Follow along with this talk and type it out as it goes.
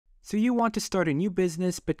So you want to start a new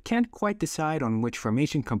business but can't quite decide on which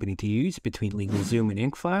formation company to use between LegalZoom and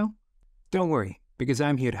Incfile? Don't worry, because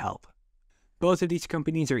I'm here to help. Both of these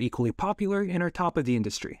companies are equally popular and are top of the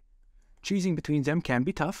industry. Choosing between them can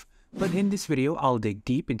be tough, but in this video I'll dig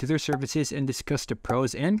deep into their services and discuss the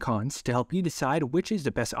pros and cons to help you decide which is the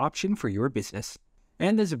best option for your business.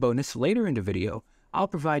 And as a bonus later in the video, I'll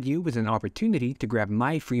provide you with an opportunity to grab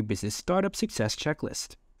my free business startup success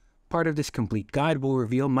checklist. Part of this complete guide will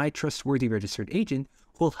reveal my trustworthy registered agent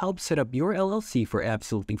who will help set up your LLC for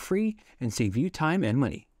absolutely free and save you time and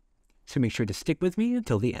money. So make sure to stick with me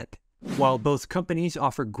until the end. While both companies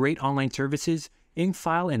offer great online services,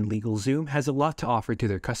 Incfile and LegalZoom has a lot to offer to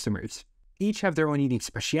their customers. Each have their own unique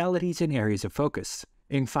specialities and areas of focus.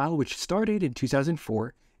 Incfile, which started in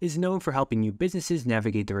 2004, is known for helping new businesses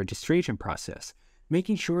navigate the registration process,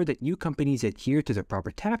 making sure that new companies adhere to the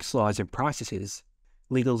proper tax laws and processes.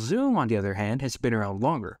 LegalZoom, on the other hand, has been around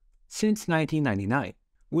longer, since 1999.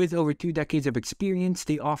 With over 2 decades of experience,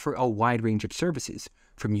 they offer a wide range of services,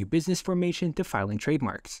 from new business formation to filing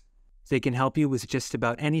trademarks. They can help you with just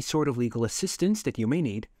about any sort of legal assistance that you may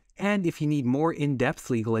need, and if you need more in-depth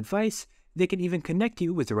legal advice, they can even connect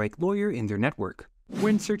you with the right lawyer in their network.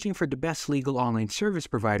 When searching for the best legal online service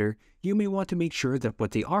provider, you may want to make sure that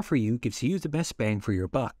what they offer you gives you the best bang for your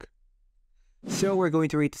buck. So we're going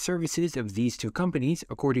to rate the services of these two companies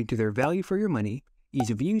according to their value for your money,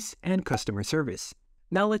 ease of use, and customer service.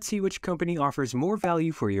 Now let's see which company offers more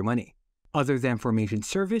value for your money. Other than formation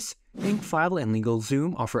service, Incfile and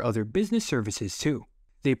LegalZoom offer other business services too.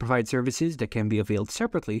 They provide services that can be availed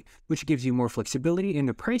separately, which gives you more flexibility in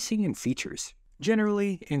the pricing and features.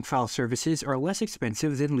 Generally, Incfile services are less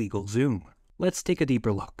expensive than LegalZoom. Let's take a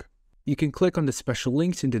deeper look. You can click on the special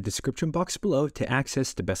links in the description box below to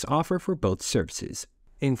access the best offer for both services.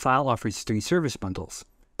 Incfile offers 3 service bundles: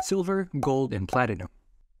 Silver, Gold, and Platinum.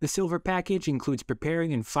 The Silver package includes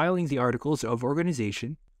preparing and filing the articles of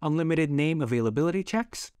organization, unlimited name availability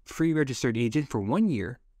checks, free registered agent for 1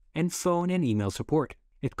 year, and phone and email support.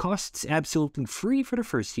 It costs absolutely free for the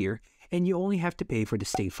first year, and you only have to pay for the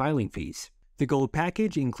state filing fees. The Gold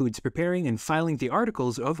package includes preparing and filing the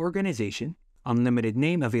articles of organization, unlimited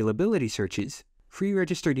name availability searches, free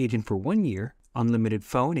registered agent for 1 year, unlimited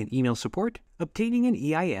phone and email support, obtaining an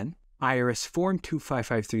EIN, IRS Form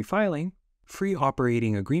 2553 filing, free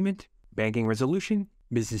operating agreement, banking resolution,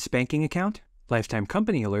 business banking account, lifetime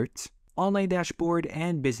company alerts, online dashboard,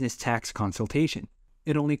 and business tax consultation.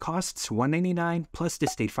 It only costs $199 plus the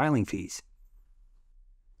state filing fees.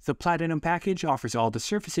 The Platinum package offers all the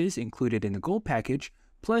services included in the Gold package,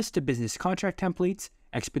 plus the business contract templates,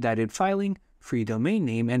 expedited filing, free domain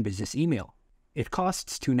name, and business email. It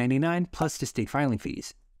costs $299 plus the state filing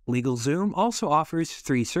fees. LegalZoom also offers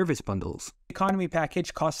 3 service bundles. The Economy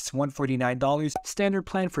package costs $149, Standard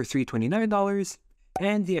plan for $329,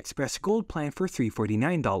 and the Express Gold plan for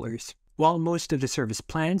 $349. While most of the service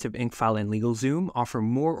plans of Incfile and LegalZoom offer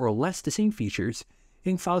more or less the same features,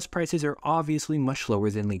 Incfile's prices are obviously much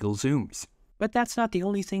lower than LegalZoom's. But that's not the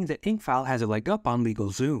only thing that Incfile has a leg up on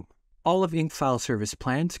LegalZoom. All of Incfile's service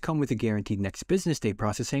plans come with a guaranteed next business day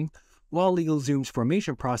processing, while LegalZoom's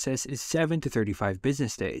formation process is 7 to 35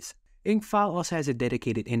 business days. Incfile also has a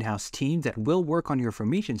dedicated in-house team that will work on your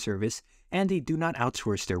formation service, and they do not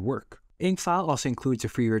outsource their work. Incfile also includes a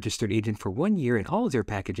free registered agent for 1 year in all of their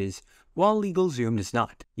packages, while LegalZoom does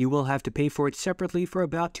not. You will have to pay for it separately for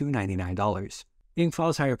about $299.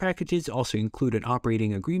 Incfile's higher packages also include an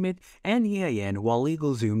operating agreement and EIN, while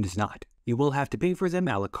LegalZoom does not. You will have to pay for them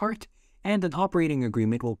a la carte, and an operating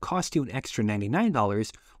agreement will cost you an extra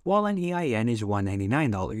 $99, while an EIN is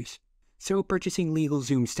 $199. So purchasing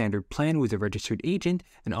LegalZoom's standard plan with a registered agent,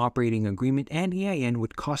 an operating agreement, and EIN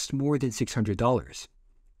would cost more than $600.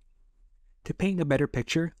 To paint a better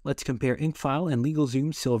picture, let's compare Incfile and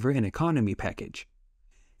LegalZoom's Silver and Economy package.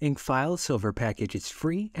 Incfile's Silver package is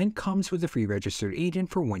free and comes with a free registered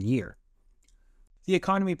agent for 1 year. The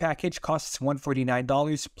Economy package costs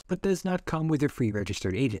 $149 but does not come with a free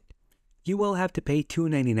registered agent. You will have to pay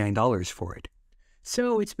 $299 for it.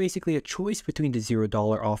 So it's basically a choice between the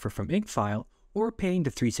 $0 offer from Incfile or paying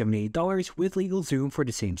the $378 with LegalZoom for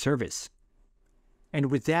the same service.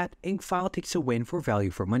 And with that, Incfile takes a win for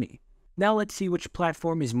value for money. Now let's see which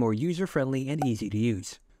platform is more user-friendly and easy to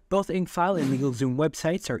use. Both Incfile and LegalZoom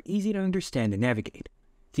websites are easy to understand and navigate.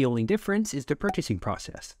 The only difference is the purchasing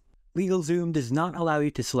process. LegalZoom does not allow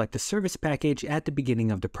you to select a service package at the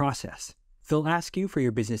beginning of the process. They'll ask you for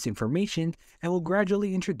your business information and will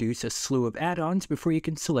gradually introduce a slew of add-ons before you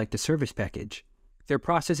can select a service package. Their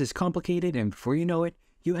process is complicated, and before you know it,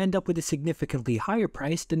 you end up with a significantly higher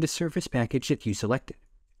price than the service package that you selected.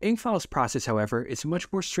 Infile's process, however, is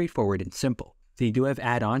much more straightforward and simple. They do have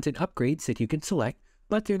add-ons and upgrades that you can select,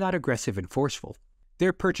 but they're not aggressive and forceful.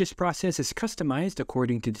 Their purchase process is customized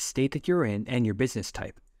according to the state that you're in and your business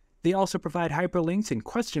type. They also provide hyperlinks and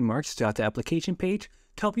question marks throughout the application page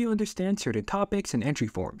to help you understand certain topics and entry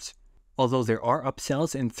forms. Although there are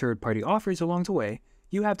upsells and third-party offers along the way,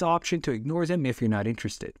 you have the option to ignore them if you're not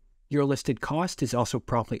interested. Your listed cost is also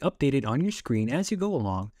promptly updated on your screen as you go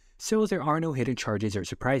along, so there are no hidden charges or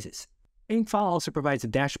surprises. Incfile also provides a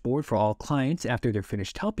dashboard for all clients after they're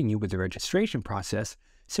finished helping you with the registration process,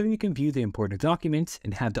 so you can view the important documents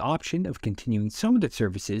and have the option of continuing some of the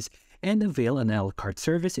services and avail an a la carte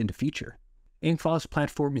service in the future. Infile's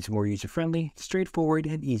platform is more user-friendly, straightforward,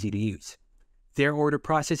 and easy to use. Their order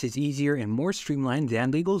process is easier and more streamlined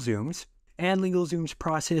than LegalZoom's, and LegalZoom's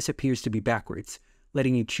process appears to be backwards,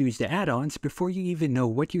 letting you choose the add-ons before you even know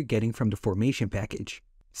what you're getting from the formation package.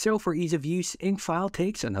 So for ease of use, Incfile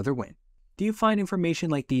takes another win. Do you find information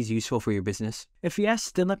like these useful for your business? If yes,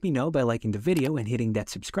 then let me know by liking the video and hitting that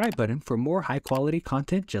subscribe button for more high-quality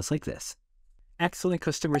content just like this. Excellent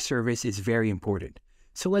customer service is very important,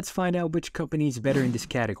 so let's find out which company is better in this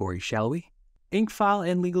category, shall we? Incfile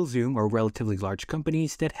and LegalZoom are relatively large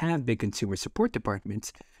companies that have big consumer support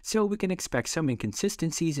departments, so we can expect some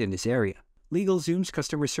inconsistencies in this area. LegalZoom's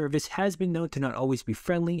customer service has been known to not always be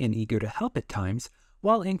friendly and eager to help at times,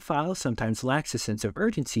 while Incfile sometimes lacks a sense of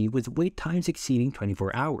urgency with wait times exceeding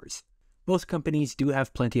 24 hours. Both companies do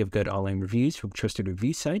have plenty of good online reviews from trusted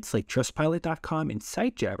review sites like Trustpilot.com and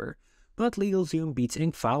SiteJabber, but LegalZoom beats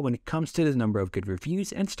Incfile when it comes to the number of good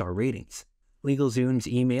reviews and star ratings. LegalZoom's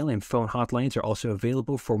email and phone hotlines are also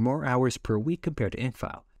available for more hours per week compared to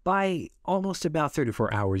Incfile, by almost about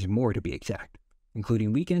 34 hours more to be exact,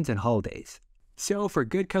 including weekends and holidays. So for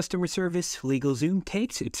good customer service, LegalZoom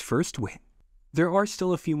takes its first win. There are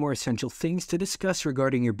still a few more essential things to discuss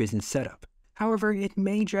regarding your business setup. However, it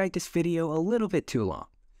may drag this video a little bit too long.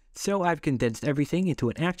 So I've condensed everything into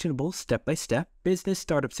an actionable, step-by-step business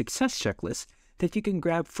startup success checklist that you can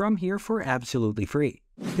grab from here for absolutely free.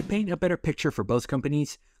 To paint a better picture for both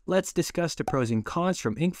companies, let's discuss the pros and cons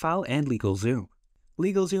from Incfile and LegalZoom.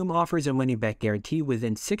 LegalZoom offers a money-back guarantee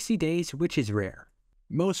within 60 days, which is rare.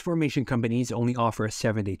 Most formation companies only offer a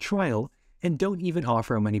 7-day trial and don't even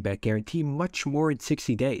offer a money-back guarantee much more in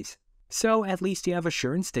 60 days. So at least you have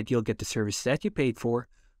assurance that you'll get the service that you paid for,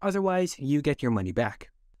 otherwise you get your money back.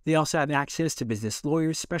 They also have access to business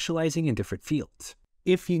lawyers specializing in different fields.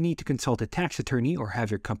 If you need to consult a tax attorney or have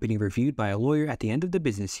your company reviewed by a lawyer at the end of the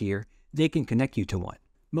business year, they can connect you to one.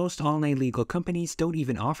 Most online legal companies don't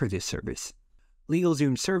even offer this service.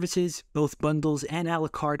 LegalZoom services, both bundles and a la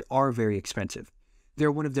carte, are very expensive.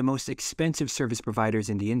 They're one of the most expensive service providers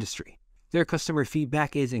in the industry. Their customer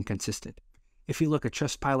feedback is inconsistent. If you look at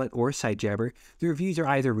Trustpilot or SiteJabber, the reviews are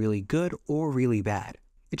either really good or really bad.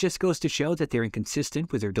 It just goes to show that they're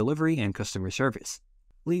inconsistent with their delivery and customer service.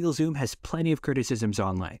 LegalZoom has plenty of criticisms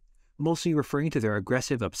online, mostly referring to their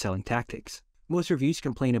aggressive upselling tactics. Most reviews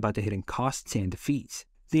complain about the hidden costs and the fees.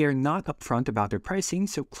 They are not upfront about their pricing,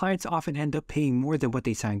 so clients often end up paying more than what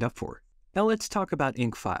they signed up for. Now let's talk about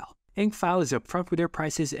Incfile. Incfile is upfront with their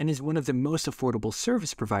prices and is one of the most affordable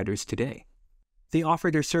service providers today. They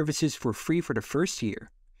offer their services for free for the first year,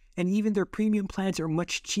 and even their premium plans are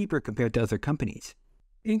much cheaper compared to other companies.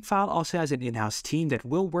 Incfile also has an in-house team that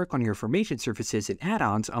will work on your formation services and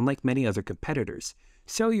add-ons unlike many other competitors,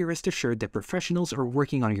 so you're rest assured that professionals are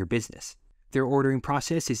working on your business. Their ordering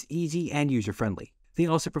process is easy and user-friendly. They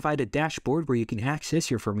also provide a dashboard where you can access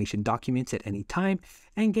your formation documents at any time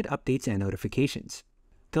and get updates and notifications.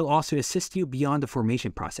 They'll also assist you beyond the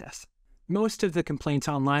formation process. Most of the complaints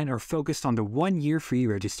online are focused on the 1-year free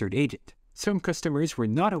registered agent. Some customers were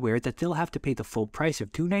not aware that they'll have to pay the full price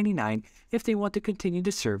of $2.99 if they want to continue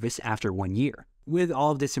the service after 1 year. With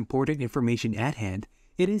all of this important information at hand,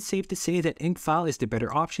 it is safe to say that Incfile is the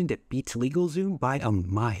better option that beats LegalZoom by a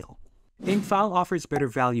mile. Incfile offers better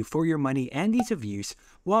value for your money and ease of use,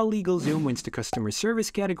 while LegalZoom wins the customer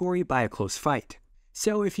service category by a close fight.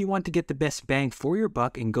 So if you want to get the best bang for your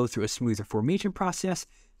buck and go through a smoother formation process,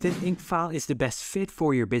 then Incfile is the best fit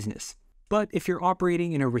for your business. But if you're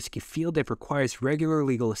operating in a risky field that requires regular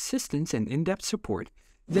legal assistance and in-depth support,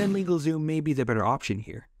 then LegalZoom may be the better option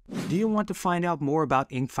here. Do you want to find out more about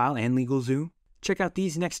Incfile and LegalZoom? Check out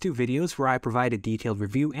these next 2 videos where I provide a detailed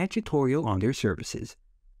review and tutorial on their services.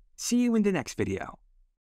 See you in the next video.